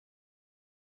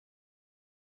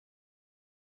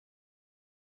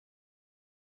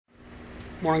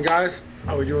Morning, guys.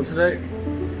 How are we doing today?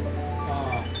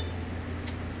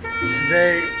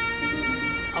 Today,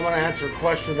 I'm going to answer a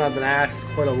question I've been asked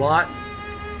quite a lot,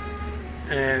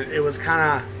 and it was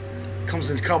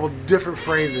comes in a couple different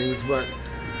phrasings. But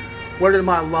where did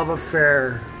my love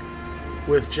affair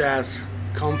with jazz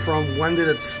come from? When did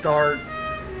it start?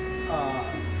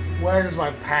 Where does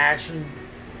my passion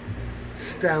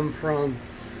stem from?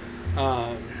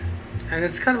 And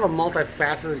it's kind of a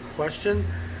multifaceted question.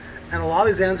 And a lot of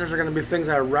these answers are going to be things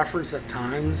I reference at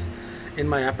times in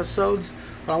my episodes.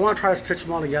 But I want to try to stitch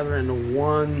them all together into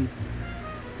one,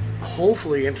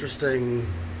 hopefully interesting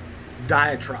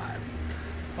diatribe.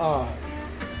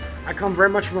 I come very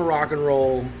much from a rock and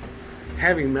roll,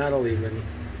 heavy metal even,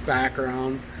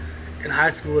 background. In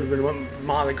high school, it would have been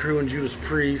Motley Crue and Judas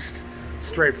Priest,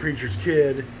 Straight Preacher's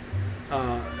Kid,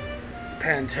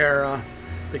 Pantera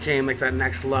became like that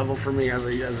next level for me as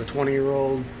a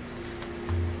 20-year-old.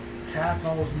 Cat's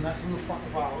always messing the fuck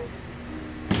about.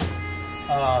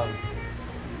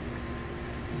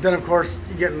 Then of course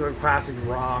you get into the classic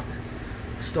rock,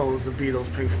 Stones, the Beatles,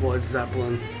 Pink Floyd,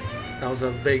 Zeppelin. That was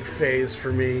a big phase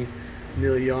for me.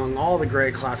 Neil Young, all the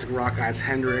great classic rock guys,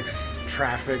 Hendrix,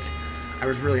 Traffic. I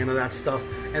was really into that stuff,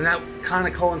 and that kind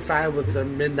of coincided with the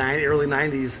early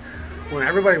 90s when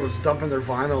everybody was dumping their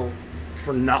vinyl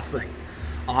for nothing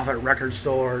off at record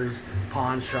stores,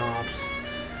 pawn shops.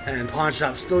 And pawn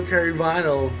shops still carried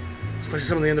vinyl, especially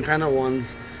some of the independent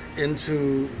ones,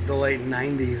 into the late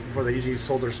 90s before they usually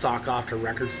sold their stock off to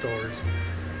record stores.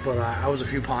 But I was a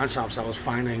few pawn shops. I was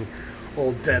finding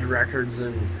old Dead records,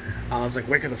 and I was like,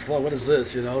 Wake of the Flood, what is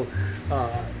this, you know?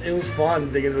 It was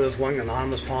fun digging into this one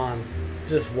anonymous pawn,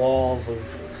 just walls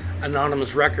of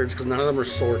anonymous records, because none of them were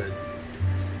sorted.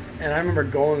 And I remember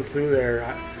going through there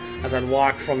as I'd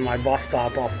walk from my bus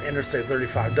stop off Interstate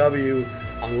 35W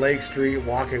on Lake Street,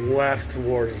 walking west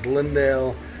towards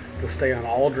Lyndale to stay on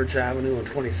Aldrich Avenue on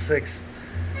 26th.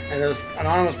 And this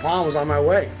anonymous pawn was on my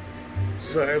way.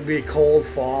 So it would be cold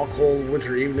fall, cold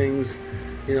winter evenings.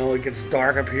 You know, it gets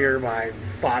dark up here by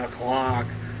 5 o'clock.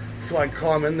 So I'd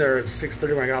come in there at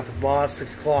 6:30 when I got off the bus,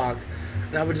 6 o'clock.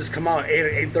 And I would just come out at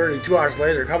 8:30, 2 hours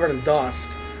later, covered in dust.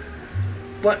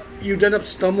 But you'd end up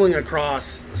stumbling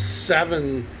across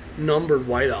 7 numbered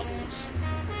white albums.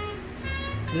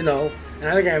 You know, and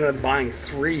I think I ended up buying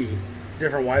 3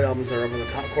 different white albums there over the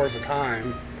course of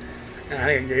time. And I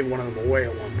think I gave one of them away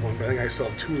at one point, but I think I still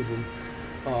have 2 of them.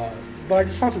 But I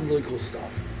just found some really cool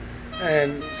stuff.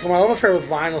 And so my love affair with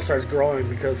vinyl starts growing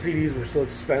because CDs were so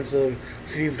expensive.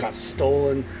 CDs got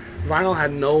stolen. Vinyl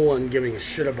had no one giving a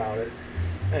shit about it.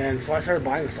 And so I started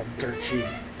buying this stuff dirt cheap.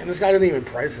 And this guy didn't even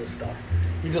price his stuff.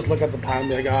 You just look at the pile and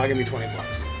be like, oh, give me 20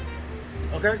 bucks.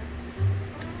 Okay?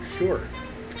 Sure.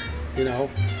 You know?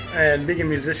 And being a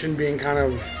musician, being kind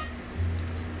of...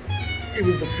 It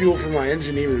was the fuel for my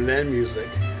engine even then, music.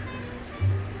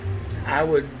 I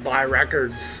would buy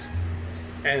records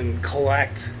and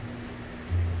collect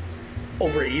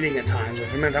overeating at times.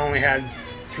 If it meant I only had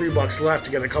 $3 left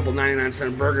to get a couple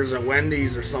 99-cent burgers at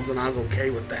Wendy's or something, I was okay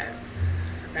with that.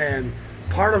 And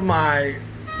part of my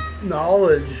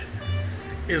knowledge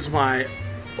is my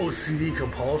OCD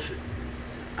compulsion.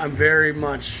 I'm very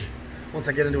much, once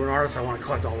I get into an artist, I want to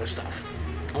collect all their stuff.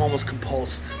 I'm almost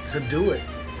compulsed to do it.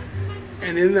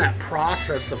 And in that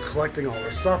process of collecting all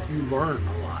their stuff, you learn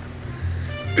a lot.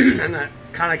 And that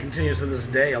kind of continues to this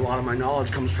day. A lot of my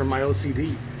knowledge comes from my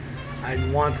OCD. I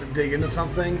want to dig into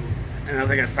something, and as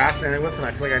I get fascinated with it,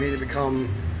 I feel like I need to become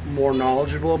more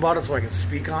knowledgeable about it so I can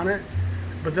speak on it.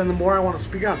 But then the more I want to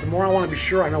speak on it, the more I want to be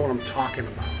sure I know what I'm talking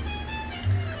about.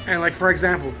 And like, for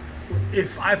example,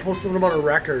 if I post something about a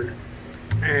record,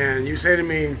 and you say to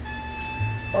me,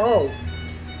 oh,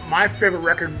 my favorite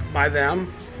record by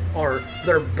them, or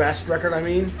their best record, I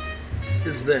mean,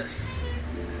 is this.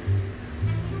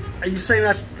 Are you saying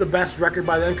that's the best record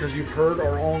by them because you've heard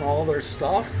or own all their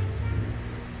stuff?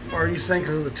 Or are you saying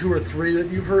because of the 2 or 3 that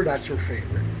you've heard, that's your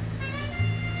favorite?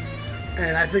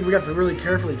 And I think we have to really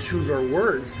carefully choose our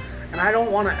words. And I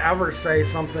don't want to ever say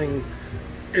something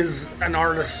is an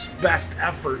artist's best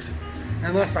effort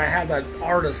unless I have that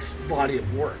artist's body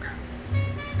of work.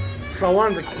 So I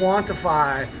wanted to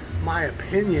quantify my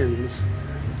opinions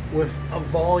with a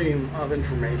volume of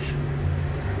information.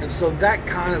 And so that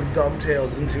kind of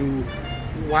dovetails into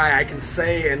why I can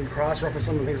say and cross-reference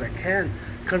some of the things I can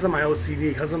because of my OCD,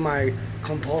 because of my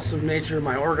compulsive nature,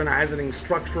 my organizing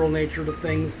structural nature to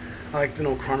things. I like to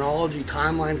know chronology,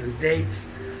 timelines, and dates.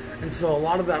 And so a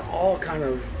lot of that all kind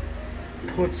of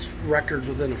puts records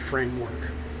within a framework.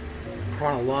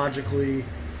 Chronologically,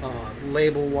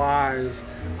 label-wise,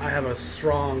 I have a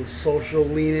strong social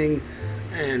leaning.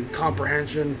 and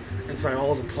comprehension, and so I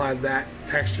always applied that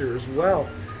texture as well.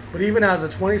 But even as a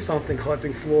 20-something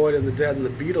collecting Floyd and the Dead and the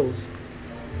Beatles,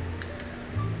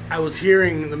 I was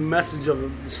hearing the message of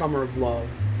the Summer of Love.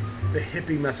 The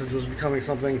hippie message was becoming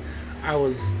something I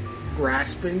was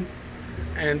grasping.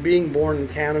 And being born in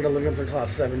Canada, living up until I was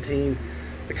 17,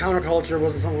 the counterculture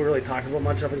wasn't something we really talked about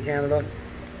much up in Canada.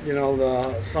 You know,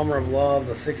 the Summer of Love,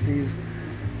 the 60s,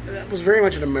 that was very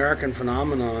much an American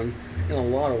phenomenon in a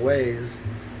lot of ways.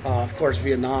 Of course,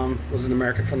 Vietnam was an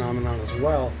American phenomenon as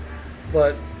well.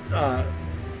 But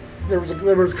there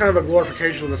was kind of a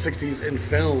glorification of the 60s in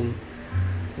film,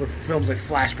 with films like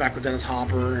Flashback with Dennis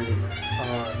Hopper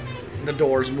and the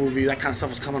Doors movie. That kind of stuff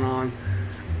was coming on.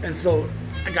 And so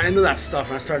I got into that stuff,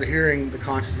 and I started hearing the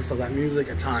consciousness of that music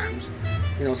at times.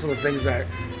 You know, some of the things that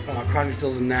Crosby,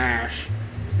 Stills and Nash,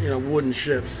 you know, Wooden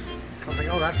Ships. I was like,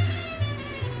 oh,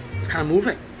 it's kind of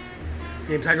moving.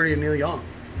 The integrity of Neil Young.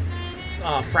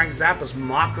 Frank Zappa's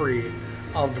mockery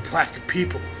of the Plastic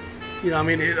People. You know, I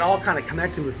mean, it all kind of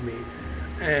connected with me.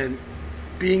 And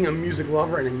being a music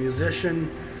lover and a musician,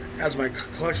 as my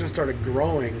collection started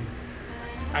growing,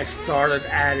 I started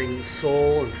adding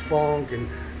soul and funk and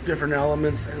different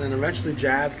elements, and then eventually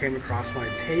jazz came across my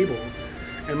table.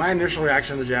 And my initial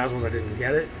reaction to jazz was I didn't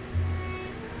get it.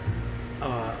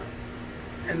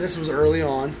 And this was early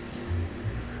on.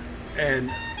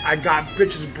 And I got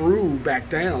Bitches Brew back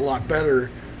then a lot better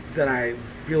than I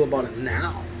feel about it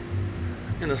now.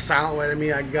 In a silent way to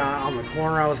me, I got On the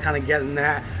Corner, I was kind of getting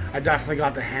that. I definitely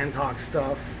got the Hancock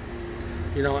stuff,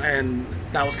 you know, and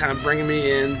that was kind of bringing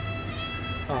me in.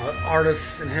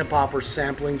 Artists and hip-hoppers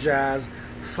sampling jazz.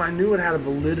 So I knew it had a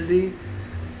validity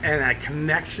and a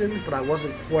connection, but I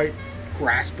wasn't quite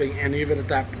grasping any of it at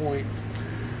that point.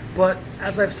 But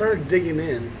as I started digging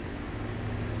in,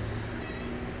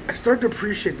 I started to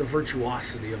appreciate the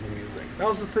virtuosity of the music. That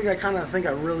was the thing I kind of think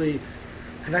I really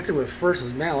connected with first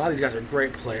is, man, a lot of these guys are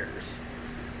great players.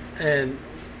 And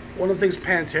one of the things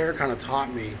Pantera kind of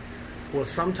taught me was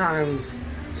sometimes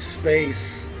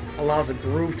space allows a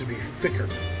groove to be thicker.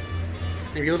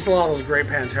 If you listen to a lot of those great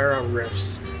Pantera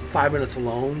riffs, 5 Minutes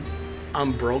Alone,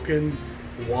 Unbroken,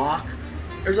 Walk,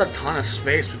 there's a ton of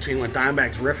space between when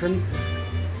Dimebag's riffing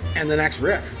and the next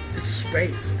riff. It's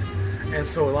spaced. And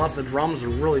so it allows the drums to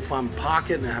really find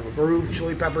pocket and have a groove.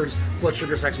 Chili Peppers, Blood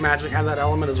Sugar Sex Magik had that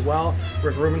element as well.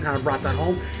 Rick Rubin kind of brought that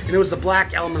home. And it was the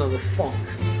black element of the funk.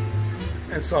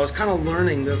 And so I was kind of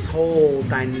learning this whole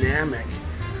dynamic.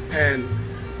 And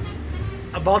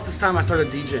about this time I started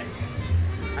DJing.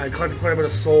 I collected quite a bit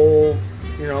of soul,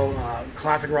 you know,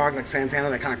 classic rock like Santana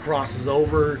that kind of crosses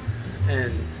over.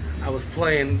 And I was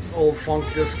playing old funk,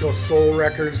 disco, soul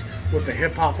records with the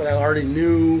hip hop that I already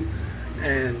knew.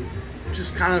 And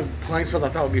just kind of playing stuff I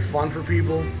thought would be fun for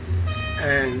people.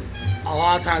 And a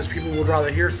lot of times people would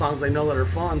rather hear songs they know that are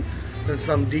fun than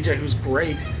some DJ who's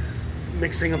great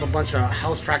mixing up a bunch of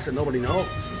house tracks that nobody knows.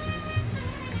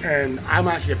 And I'm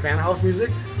actually a fan of house music,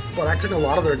 but I took a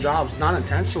lot of their jobs, not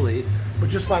intentionally, but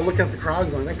just by looking at the crowd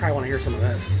and going, they probably want to hear some of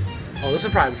this. Oh, this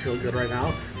would probably feel good right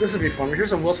now. This would be fun.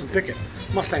 Here's some Wilson Pickett,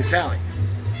 Mustang Sally.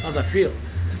 How's that feel?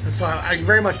 And so I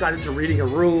very much got into reading a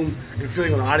room and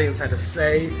feeling what the audience had to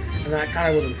say, and that kind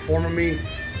of was informing me.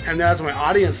 And as my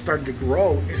audience started to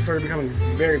grow, it started becoming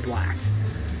very black.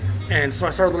 And so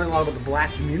I started learning a lot about the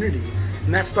black community,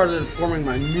 and that started informing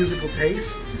my musical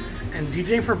taste. And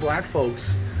DJing for black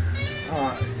folks,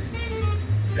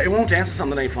 they won't dance to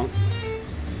something that ain't funky.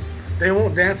 They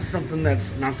won't dance to something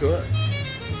that's not good.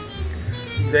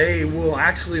 They will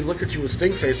actually look at you with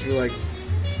stink face and be like,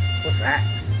 what's that?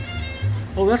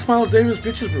 Oh, that's Miles Davis'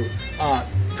 Bitches Brew.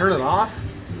 Turn it off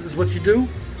is what you do?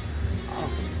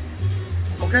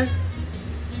 Okay.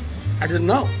 I didn't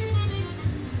know.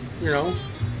 You know?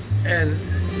 And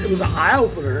it was an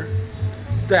eye-opener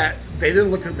that they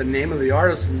didn't look at the name of the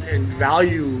artist and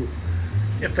value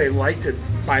if they liked it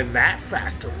by that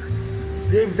factor.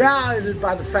 They valued it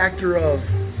by the factor of,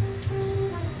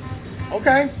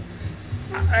 okay,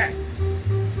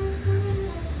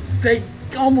 they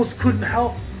almost couldn't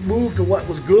help move to what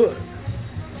was good.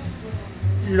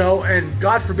 You know, and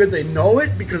God forbid they know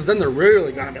it, because then they're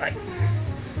really gonna be like,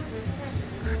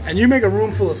 and you make a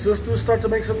room full of sisters start to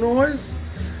make some noise,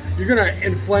 you're gonna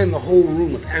inflame the whole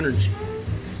room with energy.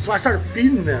 So I started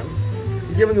feeding them,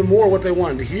 giving them more of what they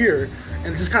wanted to hear,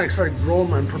 and it just kind of started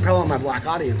growing and propelling my black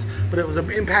audience. But it was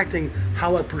impacting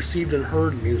how I perceived and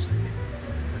heard music,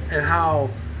 and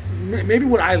how maybe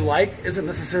what I like isn't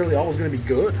necessarily always going to be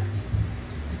good.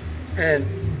 And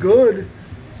good,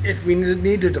 if we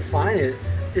need to define it,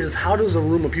 is how does a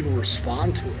room of people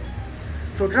respond to it.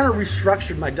 So it kind of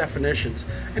restructured my definitions.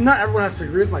 And not everyone has to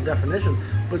agree with my definitions,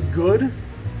 but good,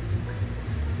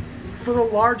 for the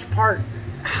large part,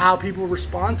 how people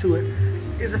respond to it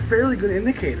is a fairly good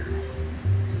indicator.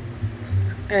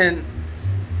 And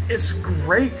it's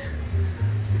great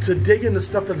to dig into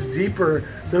stuff that's deeper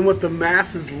than what the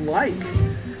masses like.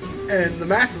 And the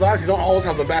masses obviously don't always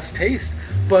have the best taste,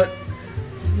 but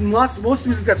most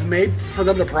music that's made for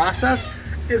them to process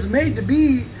is made to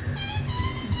be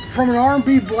from an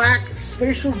R&B, black,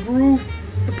 spatial groove,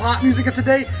 the pop music of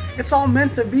today. It's all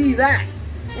meant to be that,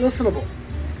 listenable.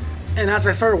 And as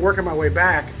I started working my way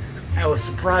back, I was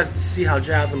surprised to see how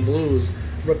jazz and blues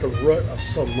were at the root of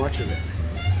so much of it.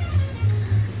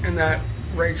 And that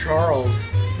Ray Charles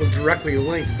was directly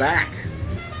linked back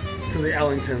to the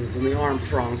Ellingtons and the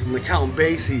Armstrongs and the Count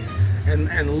Basies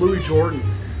and Louis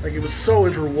Jordans. Like, it was so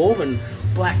interwoven.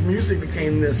 Black music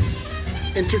became this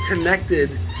interconnected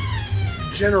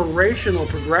generational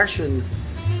progression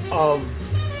of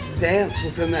dance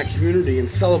within that community and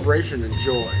celebration and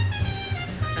joy.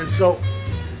 And so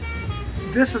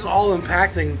this is all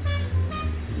impacting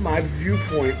my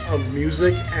viewpoint of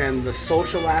music and the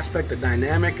social aspect, the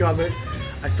dynamic of it.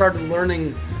 I started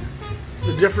learning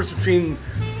the difference between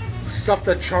stuff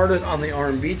that charted on the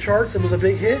R&B charts and was a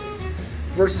big hit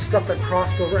versus stuff that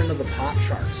crossed over into the pop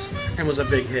charts and was a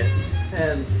big hit.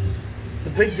 And the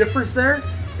big difference there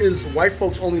is white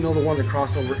folks only know the one that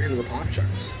crossed over into the pop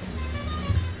charts.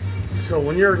 So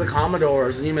when you're the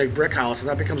Commodores and you make Brick House and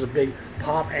that becomes a big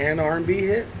pop and R&B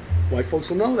hit, white folks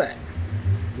will know that.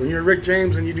 When you're Rick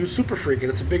James and you do Super Freak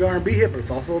and it's a big R&B hit, but it's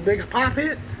also a big pop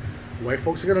hit, white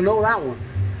folks are going to know that one.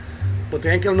 But they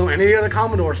ain't going to know any of the other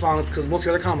Commodore songs because most of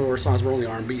the other Commodore songs were only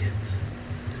R&B hits.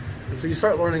 And so you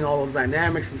start learning all those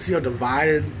dynamics and see how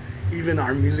divided even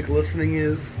our music listening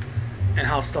is and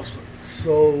how stuff's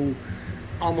so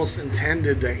almost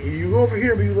intended that you go over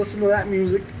here but you listen to that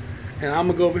music and I'm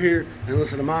going to go over here and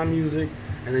listen to my music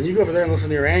and then you go over there and listen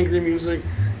to your angry music.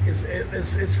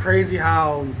 It's crazy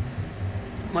how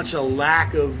much a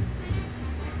lack of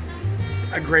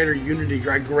a greater unity,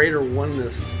 a greater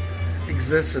oneness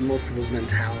exists in most people's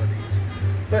mentalities.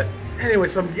 But anyway,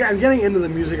 so I'm getting into the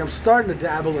music. I'm starting to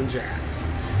dabble in jazz.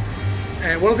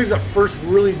 And one of the things that first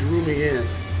really drew me in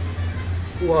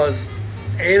was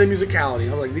A, the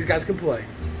musicality. I'm like, these guys can play.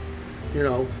 You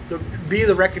know, B,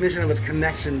 the recognition of its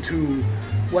connection to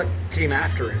what came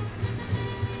after it.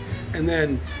 And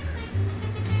then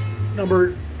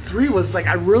number 3 was like,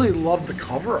 I really loved the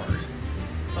cover art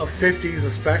of 50s,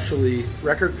 especially jazz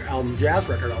record album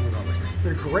covers.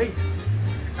 They're great.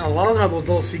 And a lot of them have those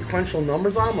little sequential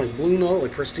numbers on them, like Blue Note,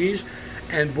 like Prestige.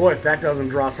 And boy, if that doesn't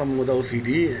draw someone with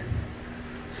OCD in.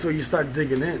 So you start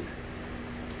digging in.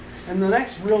 And the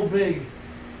next real big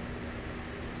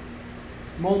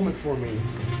moment for me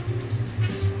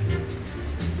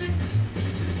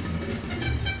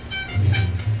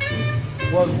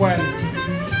was when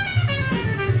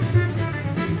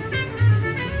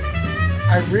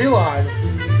I realized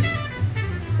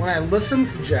when I listened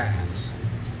to jazz,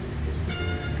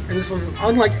 and this was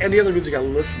unlike any other music I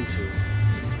listened to,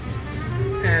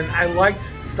 and I liked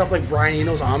stuff like Brian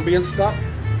Eno's ambient stuff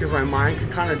because my mind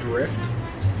could kind of drift,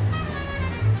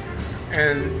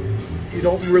 and you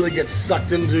don't really get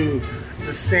sucked into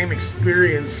the same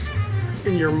experience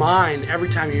in your mind every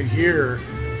time you hear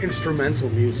instrumental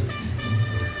music.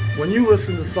 When you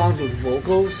listen to songs with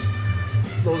vocals,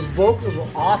 those vocals will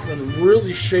often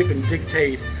really shape and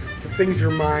dictate the things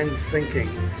your mind's thinking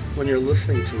when you're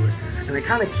listening to it. And it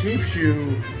kind of keeps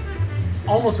you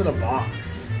almost in a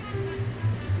box.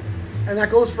 And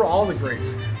that goes for all the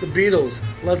greats. The Beatles,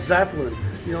 Led Zeppelin,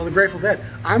 you know, the Grateful Dead.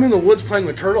 I'm in the woods playing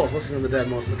with turtles listening to the Dead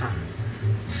most of the time.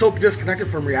 So disconnected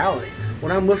from reality.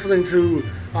 When I'm listening to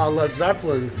Led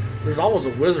Zeppelin, there's always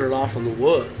a wizard off in the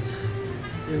woods.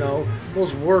 You know,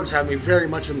 those words have me very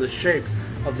much in the shape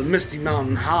of the Misty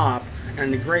Mountain Hop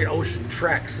and the Great Ocean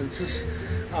Treks. It's just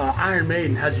Iron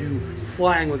Maiden has you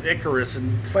flying with Icarus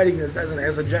and fighting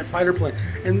as a jet fighter plane,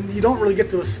 and you don't really get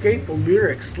to escape the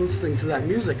lyrics listening to that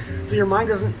music, so your mind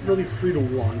isn't really free to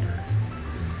wander.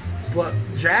 But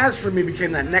jazz for me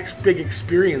became that next big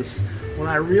experience when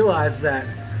I realized that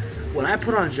when I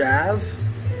put on jazz,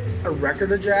 a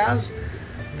record of jazz,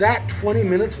 that 20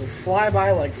 minutes will fly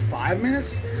by like 5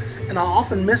 minutes, and I'll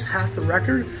often miss half the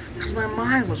record because my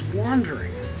mind was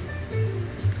wandering.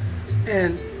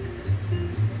 And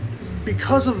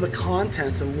because of the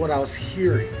content of what I was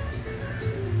hearing,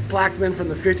 black men from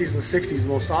the 50s and 60s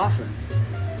most often,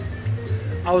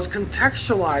 I was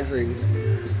contextualizing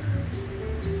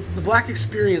the black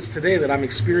experience today that I'm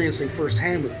experiencing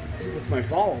firsthand with my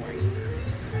following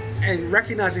and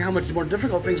recognizing how much more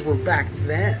difficult things were back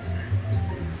then.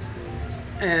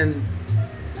 And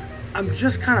I'm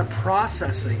just kind of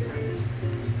processing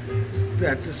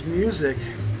that this music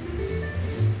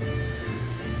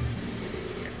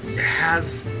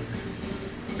has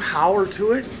power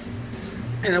to it,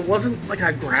 and it wasn't like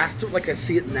I grasped it like I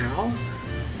see it now,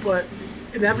 but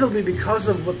inevitably, because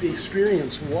of what the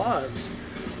experience was,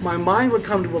 my mind would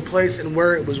come to a place in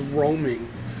where it was roaming,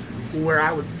 where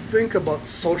I would think about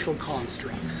social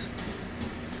constructs.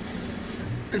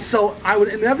 And so I would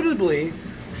inevitably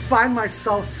find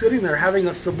myself sitting there having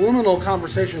a subliminal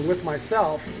conversation with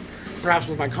myself, perhaps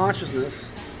with my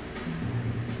consciousness,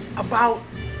 about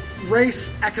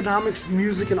race, economics,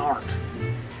 music, and art.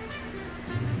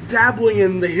 Dabbling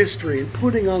in the history and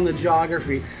putting on the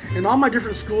geography and all my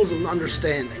different schools of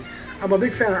understanding. I'm a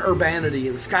big fan of urbanity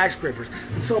and skyscrapers,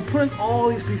 and so I'm putting all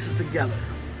these pieces together.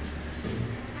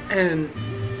 And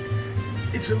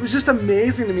it was just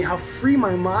amazing to me how free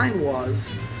my mind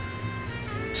was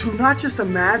to not just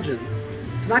imagine,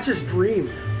 to not just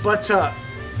dream, but to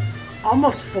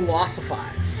almost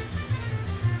philosophize.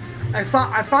 I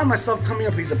found myself coming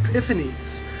up with these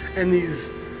epiphanies and these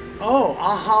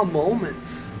aha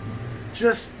moments,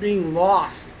 just being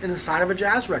lost in the side of a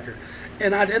jazz record.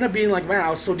 And I'd end up being like, man, I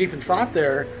was so deep in thought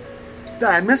there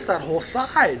that I missed that whole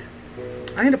side.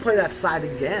 I need to play that side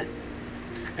again.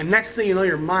 And next thing you know,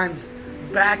 your mind's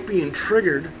back being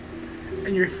triggered,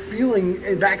 and you're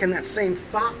feeling back in that same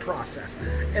thought process.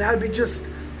 And I'd be just,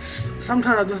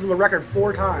 sometimes I'd listen to a record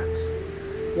 4 times,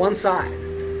 one side,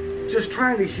 just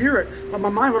trying to hear it, but my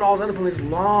mind would always end up on these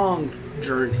long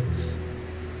journeys.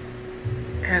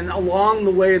 And along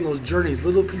the way in those journeys,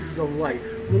 little pieces of light,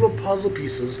 little puzzle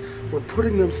pieces were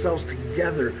putting themselves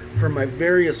together from my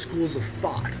various schools of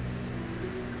thought.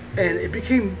 And it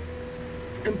became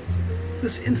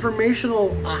this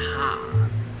informational aha.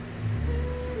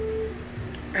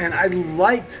 And I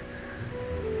liked,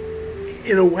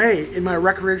 in a way, in my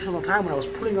recreational time when I was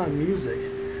putting on music,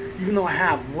 even though I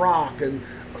have rock and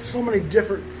so many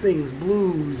different things,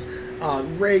 blues,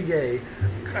 reggae,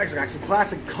 I got some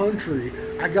classic country,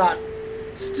 I got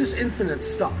just infinite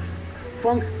stuff.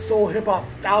 Funk, soul, hip-hop,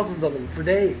 thousands of them for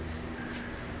days.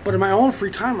 But in my own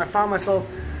free time, I found myself,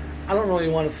 I don't really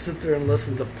want to sit there and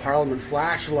listen to Parliament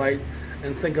Flashlight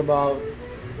and think about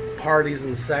parties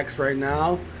and sex right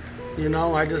now. You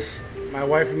know, my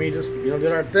wife and me just,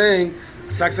 did our thing.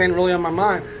 Sex ain't really on my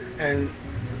mind. And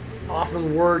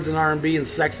often words and R&B and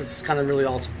sex, that's kind of really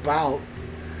all it's about.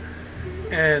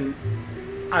 And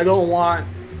I don't want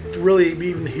to really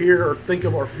even hear or think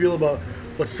of or feel about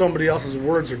what somebody else's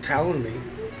words are telling me,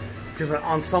 because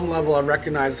on some level I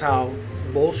recognize how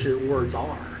bullshit words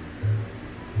are.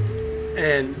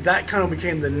 And that kind of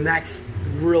became the next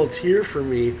real tier for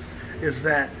me, is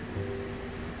that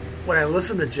when I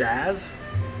listen to jazz,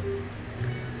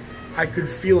 I could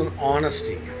feel an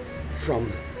honesty from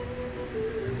them.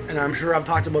 And I'm sure I've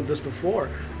talked about this before,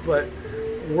 but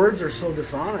words are so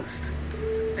dishonest.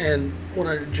 And when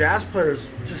a jazz player is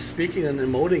just speaking and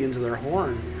emoting into their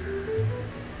horn,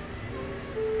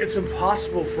 it's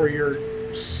impossible for your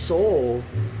soul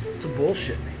to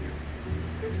bullshit me.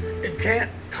 It can't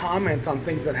comment on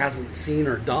things that it hasn't seen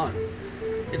or done.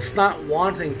 It's not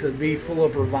wanting to be full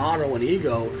of bravado and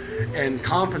ego and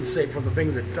compensate for the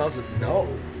things it doesn't know.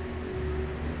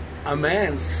 A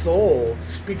man's soul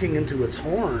speaking into its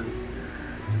horn,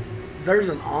 there's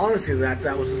an honesty to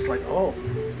that was just like, oh,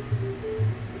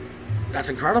 that's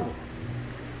incredible.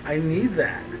 I need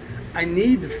that. I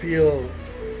need to feel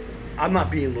I'm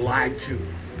not being lied to.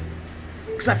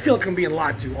 Because I feel like I'm being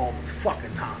lied to all the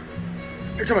fucking time.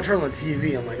 Every time I turn on the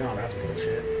TV, I'm like, oh, that's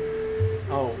bullshit.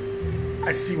 Oh,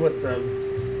 I see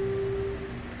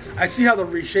how they're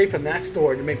reshaping that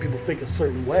story to make people think a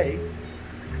certain way.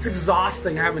 It's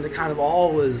exhausting having to kind of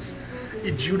always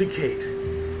adjudicate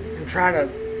and try to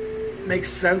make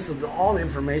sense of all the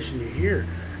information you hear.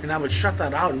 And I would shut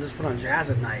that out and just put on jazz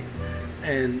at night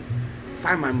and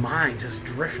find my mind just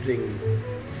drifting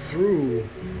through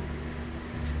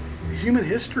human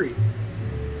history.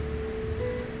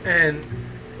 And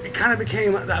it kind of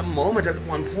became that moment at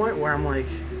one point where I'm like,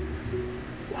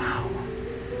 wow,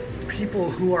 people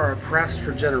who are oppressed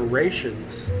for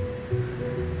generations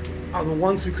are the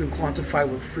ones who can quantify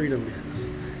what freedom is.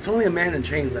 It's only a man in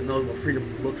chains that knows what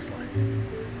freedom looks like.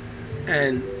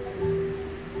 And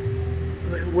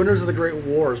the winners of the great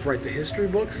wars write the history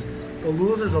books. The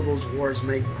losers of those wars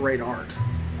make great art.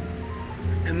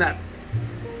 And that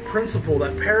principle,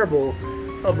 that parable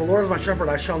of the Lord is my shepherd,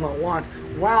 I shall not want,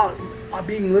 while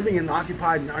living in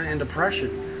occupied and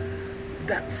depression,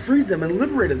 that freed them and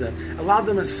liberated them, allowed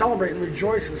them to celebrate and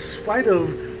rejoice in spite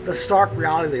of the stark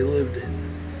reality they lived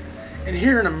in. And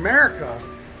here in America,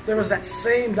 there was that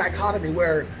same dichotomy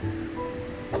where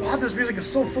a lot of this music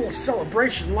is so full of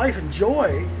celebration, life, and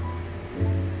joy,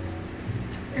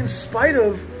 in spite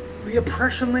of the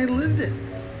oppression they lived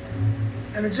in.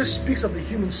 And it just speaks of the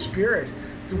human spirit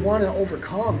to want to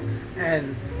overcome.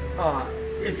 And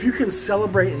if you can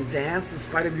celebrate and dance in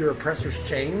spite of your oppressor's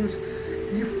chains,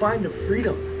 you find a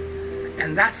freedom.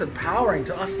 And that's empowering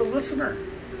to us, the listener.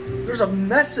 There's a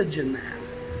message in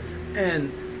that.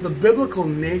 And the biblical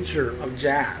nature of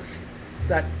jazz,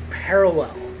 that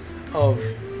parallel of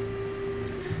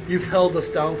you've held us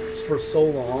down for so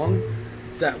long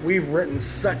that we've written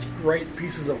such great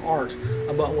pieces of art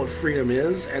about what freedom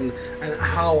is and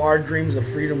how our dreams of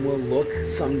freedom will look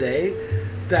someday,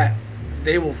 that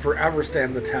they will forever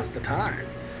stand the test of time.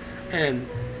 And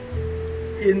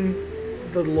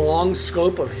in the long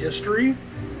scope of history,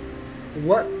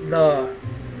 what the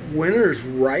winners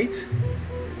write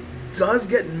does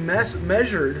get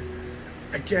measured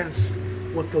against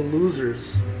what the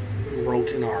losers wrote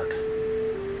in art.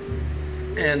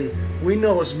 And we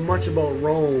know as much about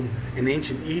Rome and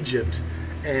ancient Egypt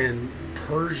and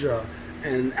Persia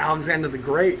and Alexander the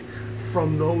Great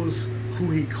from those who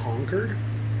he conquered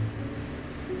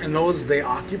and those they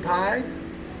occupied.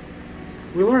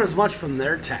 We learn as much from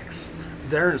their texts,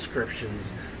 their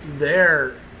inscriptions,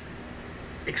 their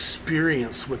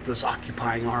experience with this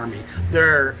occupying army,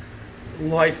 their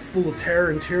life full of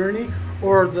terror and tyranny,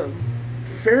 or the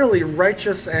fairly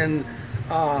righteous and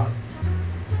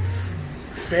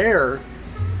fair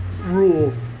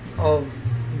rule of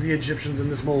the Egyptians in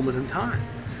this moment in time,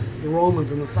 the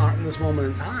Romans in this moment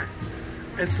in time.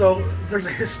 And so there's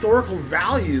a historical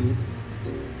value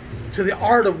to the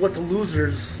art of what the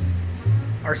losers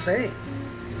are saying,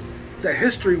 that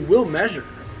history will measure.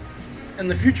 And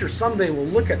the future someday will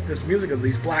look at this music of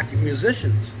these black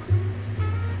musicians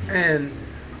and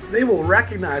they will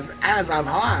recognize as I've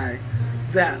high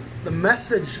that the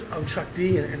message of Chuck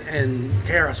D and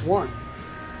KRS-One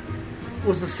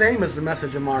was the same as the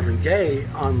message of Marvin Gaye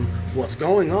on what's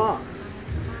going on.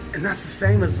 And that's the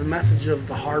same as the message of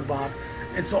the hard bop.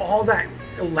 And so all that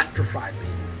electrified me.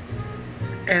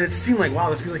 And it seemed like, wow,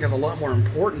 this music has a lot more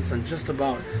importance than just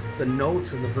about the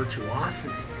notes and the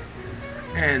virtuosity.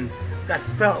 And that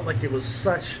felt like it was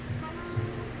such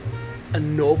a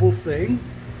noble thing.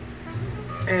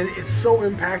 And it so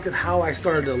impacted how I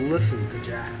started to listen to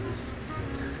jazz.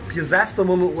 Because that's the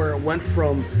moment where it went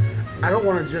from, I don't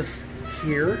want to just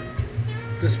hear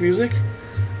this music,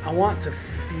 I want to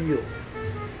feel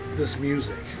this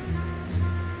music.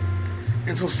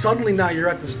 And so suddenly now you're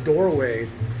at this doorway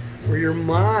where your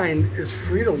mind is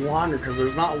free to wander because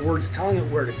there's not words telling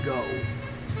it where to go.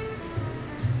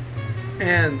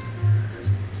 And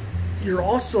you're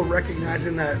also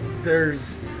recognizing that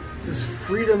there's this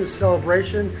freedom of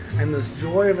celebration and this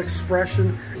joy of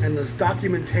expression and this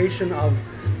documentation of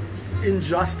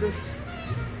injustice,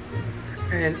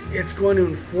 and it's going to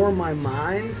inform my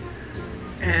mind.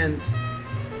 And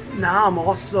now I'm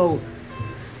also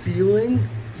feeling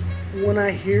when I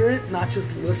hear it, not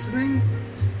just listening.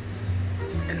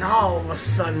 And now all of a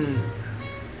sudden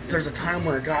there's a time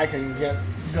when a guy can get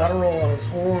guttural on his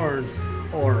horn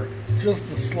or just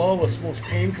the slowest, most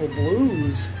painful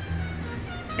blues,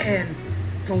 and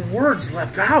the words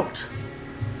leapt out.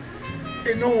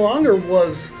 It no longer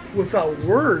was without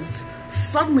words.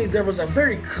 Suddenly there was a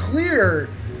very clear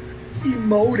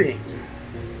emoting.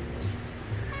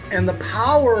 And the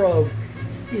power of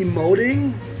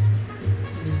emoting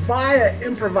via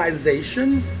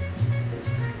improvisation,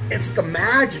 it's the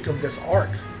magic of this art.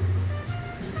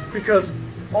 Because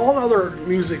all other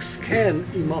musics can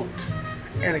emote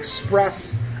and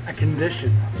express a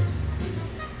condition.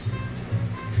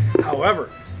 However,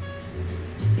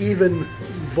 even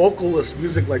vocalist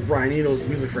music like Brian Eno's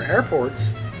music for airports,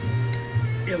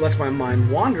 it lets my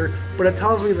mind wander, but it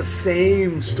tells me the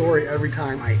same story every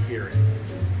time I hear it.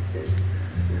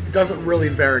 It doesn't really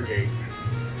variegate.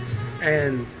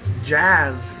 And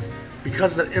jazz,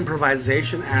 because of that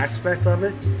improvisation aspect of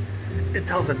it, it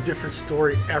tells a different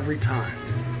story every time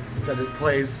that it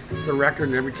plays the record,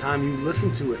 and every time you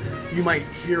listen to it, you might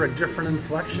hear a different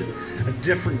inflection, a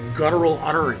different guttural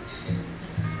utterance,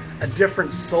 a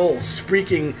different soul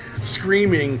speaking,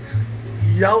 screaming,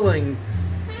 yelling,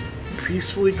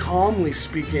 peacefully, calmly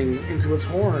speaking into its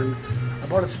horn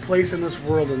about its place in this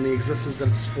world and the existence that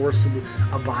it's forced to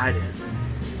abide in.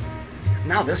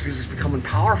 Now this music's becoming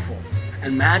powerful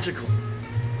and magical.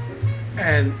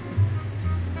 And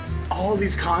all of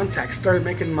these contexts started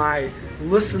making my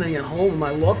listening at home,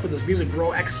 my love for this music grow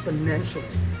exponentially.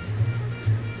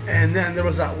 And then there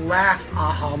was that last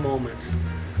aha moment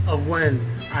of when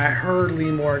I heard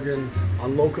Lee Morgan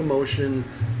on Locomotion,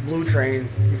 Blue Train.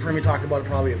 You've heard me talk about it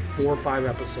probably in 4 or 5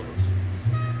 episodes.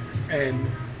 And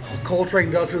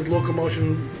Coltrane does his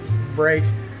Locomotion break.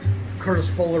 Curtis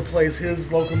Fuller plays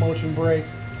his Locomotion break.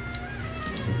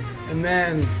 And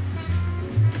then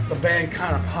the band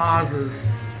kind of pauses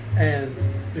and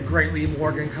the great Lee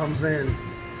Morgan comes in,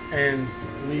 and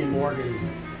Lee Morgan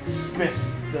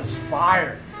spits this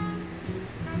fire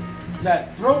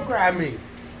that throat grabbed me.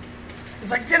 It's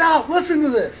like, get out, listen to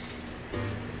this.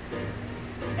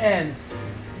 And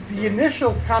the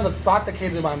initial kind of thought that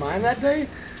came to my mind that day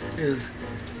is,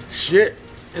 shit,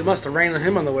 it must have rained on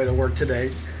him on the way to work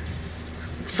today.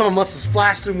 Someone must have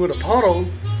splashed him with a puddle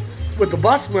when the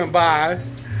bus went by.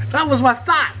 That was my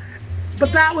thought.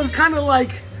 But that was kind of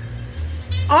like,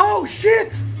 oh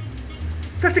shit,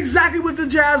 that's exactly what the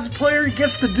jazz player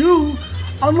gets to do.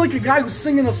 Unlike a guy who's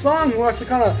singing a song who has to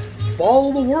kind of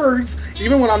follow the words,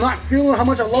 even when I'm not feeling how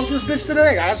much I love this bitch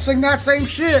today, I sing that same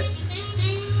shit.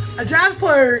 A jazz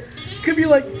player could be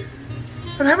like,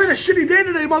 I'm having a shitty day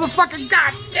today, motherfucker.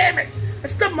 God damn it. I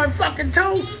stubbed my fucking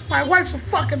toe. My wife's a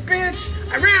fucking bitch.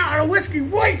 I ran out of whiskey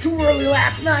way too early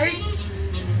last night.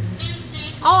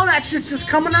 All that shit's just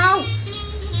coming out.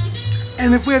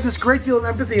 And if we have this great deal of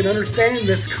empathy and understanding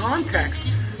this context,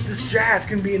 this jazz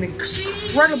can be an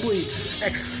incredibly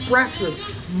expressive,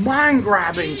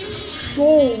 mind-grabbing,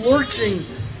 soul-lurching,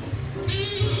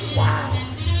 wow.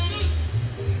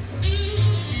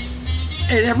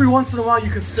 And every once in a while you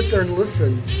can sit there and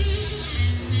listen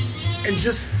and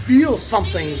just feel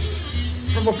something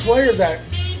from a player that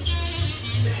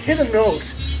hit a note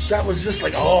that was just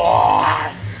like,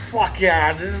 oh, fuck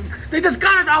yeah, they just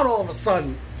got it out all of a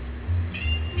sudden.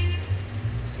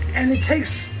 And it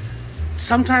takes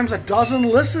sometimes a dozen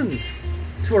listens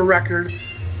to a record,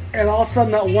 and all of a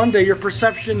sudden that one day your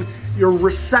perception, your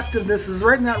receptiveness is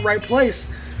right in that right place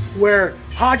where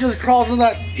Hodges crawls in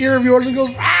that ear of yours and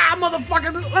goes, ah,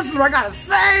 motherfucker, listen to what I gotta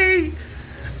say.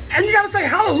 And you gotta say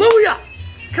hallelujah.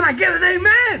 Can I get an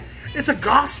amen? It's a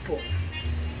gospel.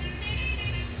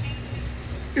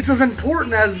 It's as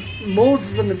important as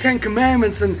Moses and the 10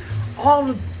 Commandments and all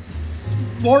the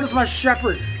Lord is my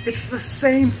shepherd. It's the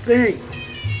same thing.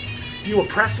 You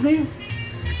oppress me,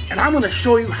 and I'm going to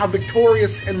show you how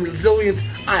victorious and resilient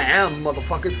I am,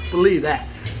 motherfucker. Believe that.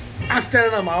 I'm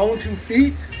standing on my own 2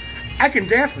 feet. I can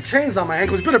dance with chains on my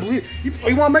ankles. You better believe it.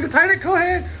 You want to make it tighter? Go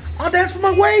ahead. I'll dance with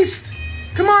my waist.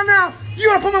 Come on now. You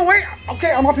want to put my weight?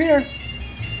 Okay, I'm up here.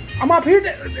 I'm up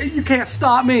here. You can't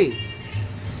stop me.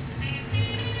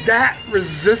 That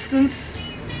resistance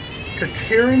to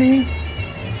tyranny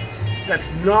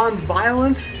that's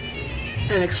non-violent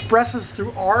and expresses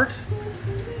through art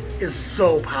is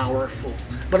so powerful.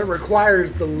 But it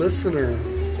requires the listener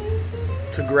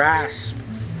to grasp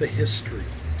the history.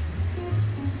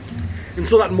 And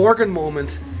so that Morgan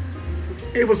moment,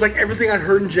 it was like everything I'd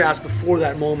heard in jazz before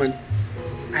that moment.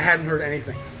 I hadn't heard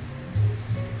anything.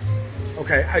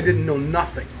 Okay, I didn't know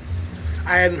nothing.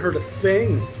 I hadn't heard a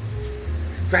thing.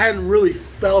 So I hadn't really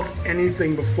felt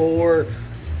anything before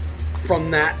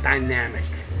from that dynamic.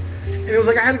 And it was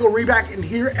like I had to go read back and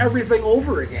hear everything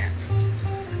over again.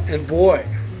 And boy,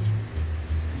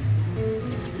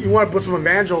 you want to put some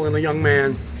evangel in a young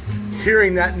man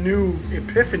hearing that new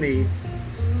epiphany.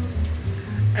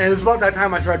 And it's about that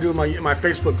time I started doing my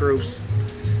Facebook groups,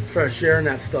 started sharing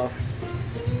that stuff.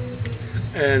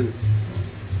 And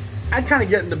I'd kind of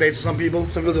get in debates with some people.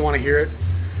 Some people don't want to hear it.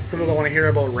 Some people don't want to hear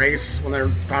about race when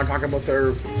they're talking about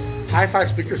their hi-fi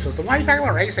speaker system. Why are you talking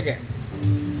about race again?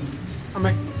 I'm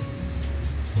like,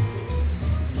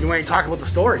 you ain't talking about the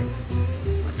story.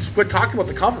 Just quit talking about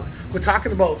the cover. Quit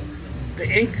talking about the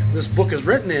ink this book is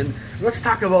written in. Let's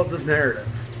talk about this narrative.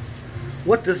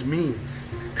 What this means.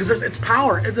 Because it's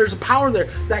power. There's a power there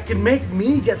that can make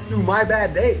me get through my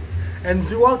bad days. And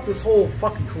throughout this whole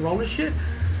fucking Corona shit,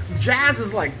 jazz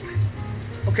is like,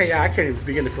 okay, yeah, I can't even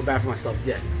begin to feel bad for myself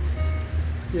yet.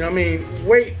 You know what I mean?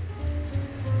 Wait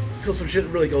till some shit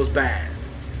really goes bad.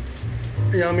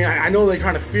 You know what I mean? I know they're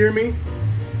trying to fear me,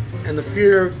 and the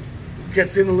fear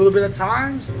gets in a little bit at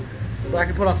times, but I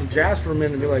can put on some jazz for a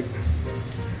minute and be like,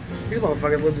 these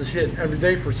motherfuckers lived this shit every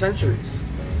day for centuries.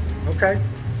 Okay?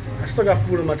 I still got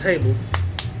food on my table.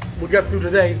 We'll get through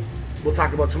today. We'll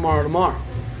talk about tomorrow.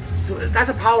 So that's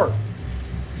a power.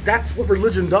 That's what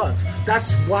religion does.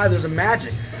 That's why there's a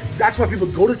magic. That's why people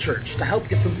go to church, to help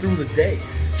get them through the day.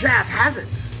 Jazz has it.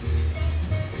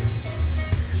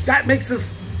 That makes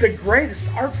this the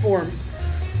greatest art form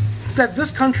that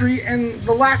this country and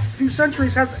the last few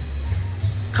centuries has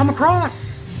come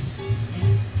across.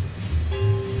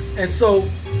 And so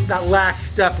that last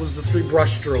step was the 3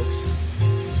 brush strokes.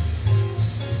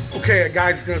 okay, a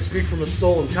guy's going to speak from his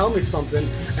soul and tell me something,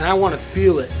 and I want to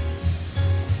feel it.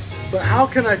 But how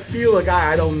can I feel a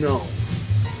guy I don't know?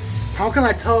 How can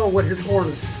I tell what his horn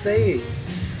is saying?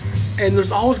 And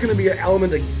there's always going to be an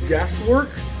element of guesswork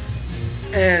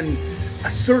and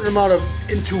a certain amount of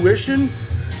intuition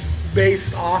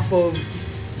based off of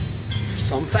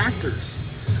some factors.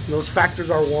 And those factors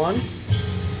are, one,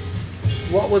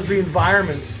 what was the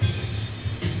environment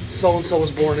so-and-so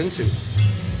was born into?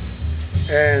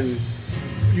 And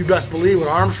you best believe what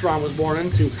Armstrong was born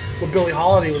into, what Billie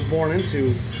Holiday was born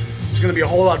into, is going to be a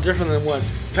whole lot different than what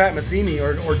Pat Metheny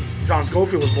or John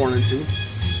Scofield was born into.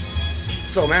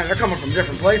 So, man, they're coming from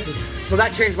different places. So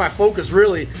that changed my focus,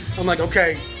 really. I'm like,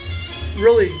 okay,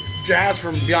 really, jazz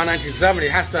from beyond 1970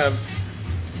 has to have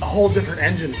a whole different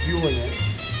engine fueling it.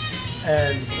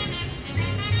 And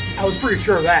I was pretty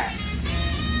sure of that.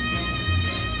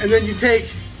 And then you take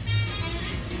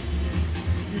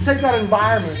that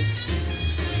environment,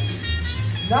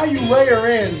 now you layer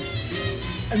in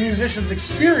a musician's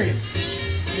experience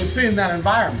within that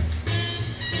environment.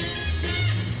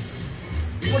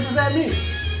 What does that mean?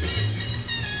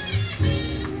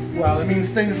 Well, it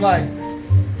means things like,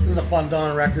 this is a Fun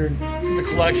Dawn record, this is a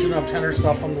collection of tenor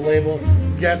stuff from the label,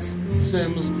 Getz,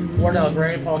 Sims, Wardell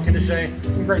Gray, Paul Kiddushay,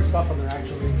 some great stuff on there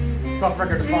actually. Tough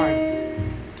record to find.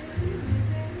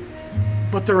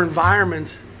 But their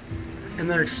environment and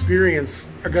their experience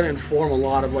are going to inform a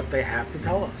lot of what they have to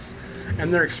tell us.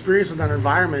 And their experience with that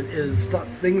environment is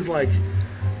things like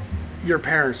your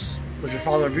parents. Was your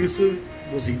father abusive?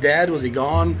 Was he dead? Was he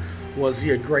gone? Was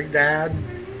he a great dad?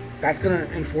 That's going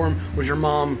to inform. Was your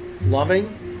mom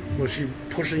loving? Was she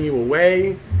pushing you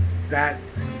away? That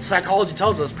psychology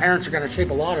tells us parents are going to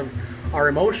shape a lot of our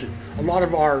emotion, a lot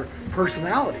of our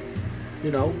personality,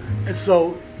 you know. And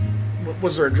so,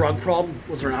 was there a drug problem?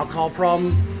 Was there an alcohol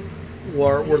problem?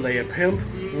 Or were they a pimp?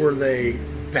 Were they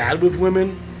bad with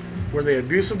women? Were they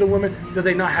abusive to women? Did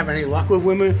they not have any luck with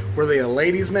women? Were they a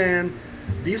ladies' man?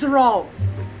 These are all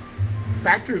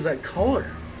factors that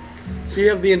color. So you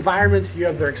have the environment, you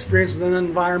have their experience within the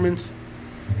environment,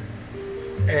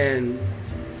 and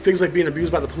things like being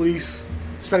abused by the police,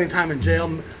 spending time in jail,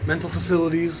 mental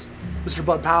facilities, Mr.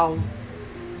 Bud Powell.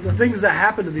 The things that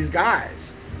happened to these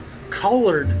guys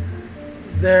colored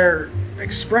their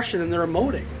expression and their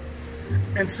emoting.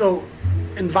 And so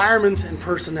environment and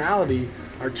personality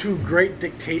are two great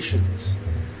dictations.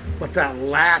 But that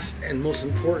last and most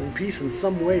important piece in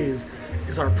some ways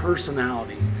is our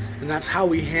personality. And that's how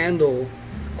we handle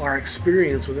our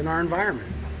experience within our environment.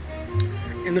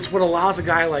 And it's what allows a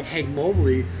guy like Hank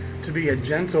Mobley to be a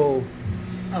gentle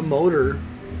emoter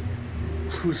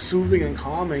who's soothing and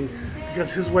calming,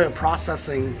 because his way of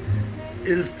processing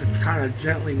is to kind of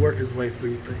gently work his way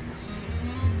through things.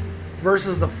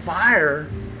 Versus the fire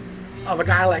of a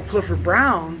guy like Clifford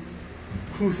Brown,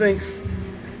 who thinks,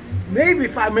 maybe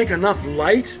if I make enough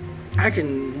light, I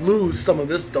can lose some of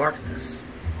this darkness.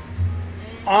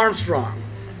 Armstrong,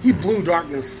 he blew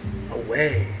darkness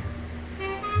away,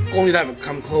 only to have it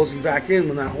come closing back in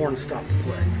when that horn stopped to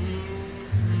play.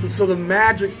 And so the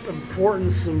magic,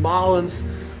 importance, symbolics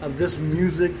of this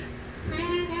music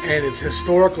and its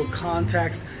historical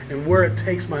context and where it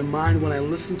takes my mind when I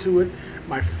listen to it,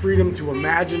 my freedom to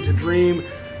imagine, to dream,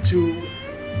 to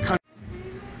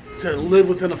live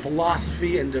within a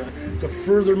philosophy and to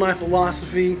further my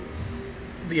philosophy,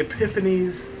 the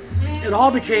epiphanies, it all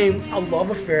became a love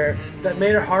affair that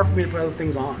made it hard for me to put other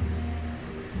things on.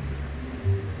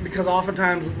 Because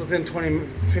oftentimes within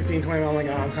 15, 20 minutes, I'm like,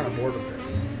 oh, I'm kind of bored with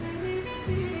this.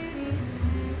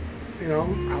 You know,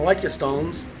 I like your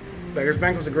Stones. Beggar's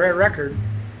Bank was a great record,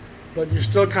 but you're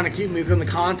still kind of keeping me within the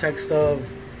context of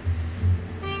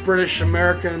British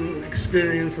American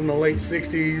experience in the late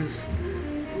 60s,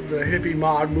 the hippie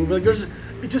mod movement. Like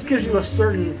it just gives you a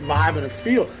certain vibe and a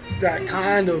feel that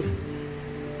kind of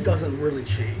doesn't really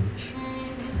change.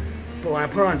 But when I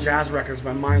put on jazz records,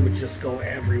 my mind would just go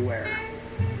everywhere.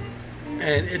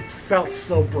 And it felt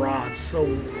so broad, so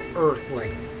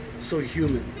earthling, so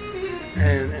human,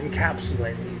 and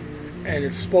encapsulating. And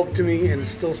it spoke to me, and it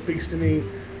still speaks to me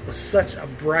with such a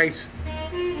bright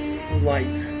light.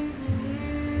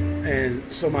 And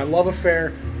so my love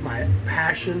affair, my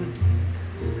passion,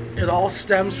 it all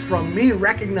stems from me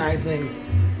recognizing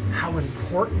how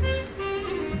important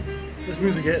this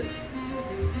music is.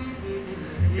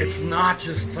 It's not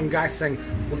just some guy saying,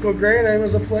 look how great I am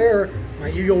as a player,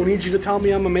 my ego needs you to tell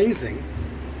me I'm amazing.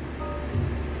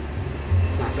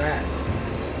 It's not that.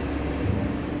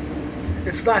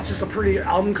 It's not just a pretty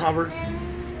album cover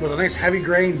with a nice heavy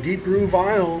grain, deep groove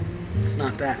vinyl. It's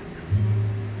not that.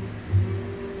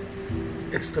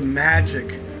 It's the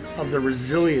magic of the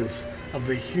resilience of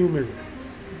the human,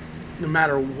 no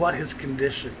matter what his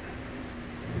condition,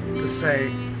 to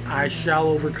say, I shall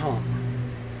overcome.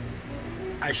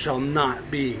 I shall not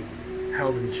be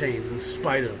held in chains in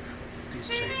spite of these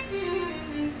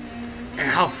chains. And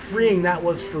how freeing that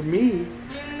was for me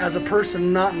as a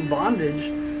person not in bondage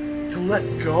to let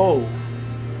go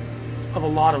of a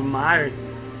lot of my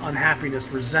unhappiness,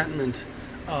 resentment,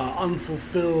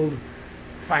 unfulfilled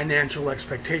financial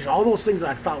expectation, all those things that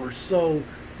I thought were so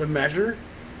the measure.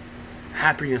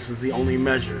 Happiness is the only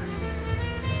measure.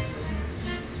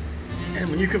 And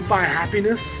when you can find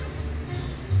happiness,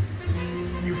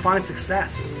 you find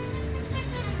success.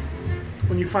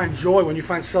 When you find joy, when you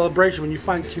find celebration, when you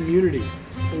find community,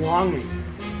 belonging,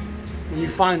 when you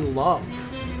find love,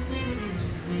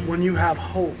 when you have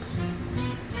hope,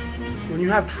 when you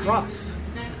have trust.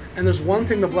 And there's one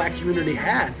thing the black community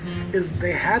had, is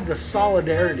they had the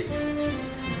solidarity.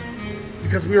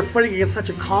 Because we were fighting against such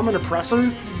a common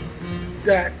oppressor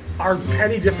that our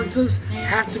petty differences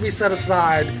have to be set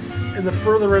aside in the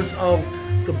furtherance of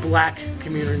the black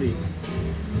community.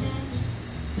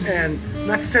 And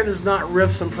not to say there's not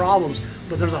rifts and problems,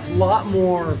 but there's a lot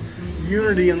more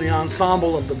unity in the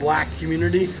ensemble of the black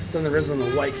community than there is in the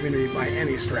white community by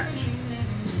any stretch.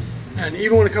 And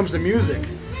even when it comes to music,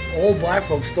 old black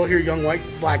folks still hear young white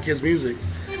black kids' music,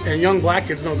 and young black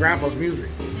kids know grandpa's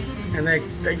music. And they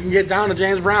can get down to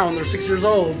James Brown when they're 6 years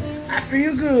old. I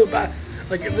feel good, but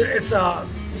like it's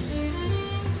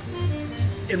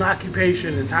in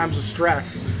occupation in times of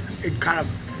stress, it kind of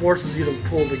forces you to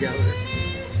pull together.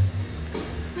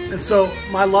 And so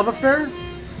my love affair,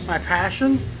 my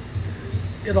passion,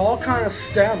 it all kind of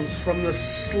stems from the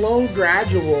slow,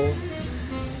 gradual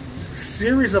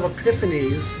series of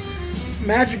epiphanies,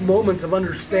 magic moments of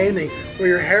understanding where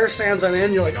your hair stands on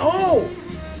end, you're like, oh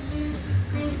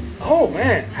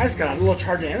man, I just got a little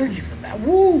charge of energy from that.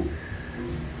 Woo!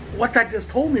 What that just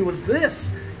told me was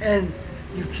this. And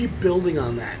you keep building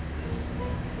on that.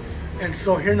 And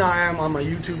so here now I am on my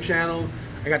YouTube channel.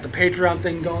 I got the Patreon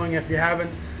thing going. If you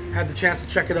haven't had the chance to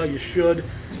check it out, you should.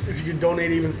 If you can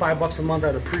donate even $5 a month,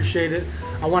 I'd appreciate it.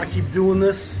 I want to keep doing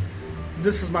this.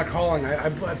 This is my calling.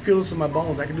 I feel this in my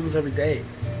bones. I can do this every day.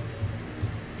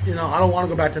 You know, I don't want to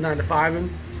go back to 9 to 5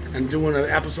 and doing an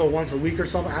episode once a week or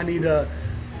something. I need to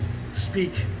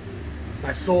speak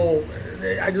my soul.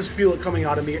 I just feel it coming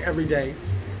out of me every day.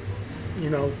 You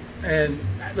know, and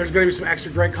there's going to be some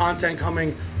extra great content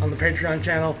coming on the Patreon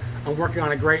channel. I'm working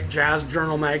on a great jazz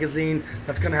journal magazine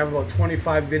that's going to have about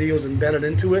 25 videos embedded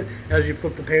into it. As you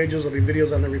flip the pages, there'll be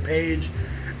videos on every page.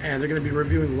 And they're going to be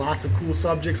reviewing lots of cool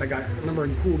subjects. I got a number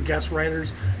of cool guest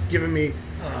writers giving me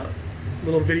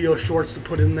little video shorts to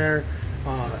put in there.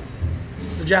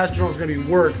 The Jazz Journal is going to be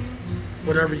worth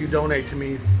whatever you donate to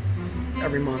me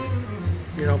every month.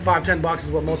 You know, $5-10 is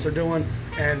what most are doing.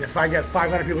 And if I get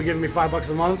 500 people giving me $5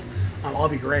 a month, I'll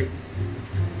be great.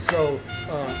 So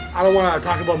I don't want to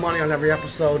talk about money on every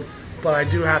episode, but I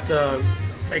do have to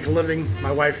make a living.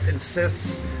 My wife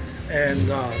insists, and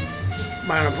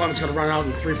my unemployment's going to run out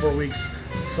in 3-4 weeks.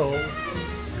 So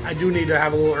I do need to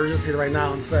have a little urgency right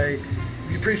now and say,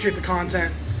 if you appreciate the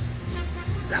content,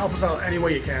 help us out any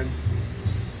way you can.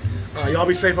 Y'all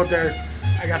be safe out there.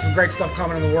 I got some great stuff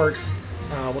coming in the works.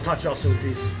 We'll talk to y'all soon.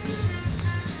 Peace.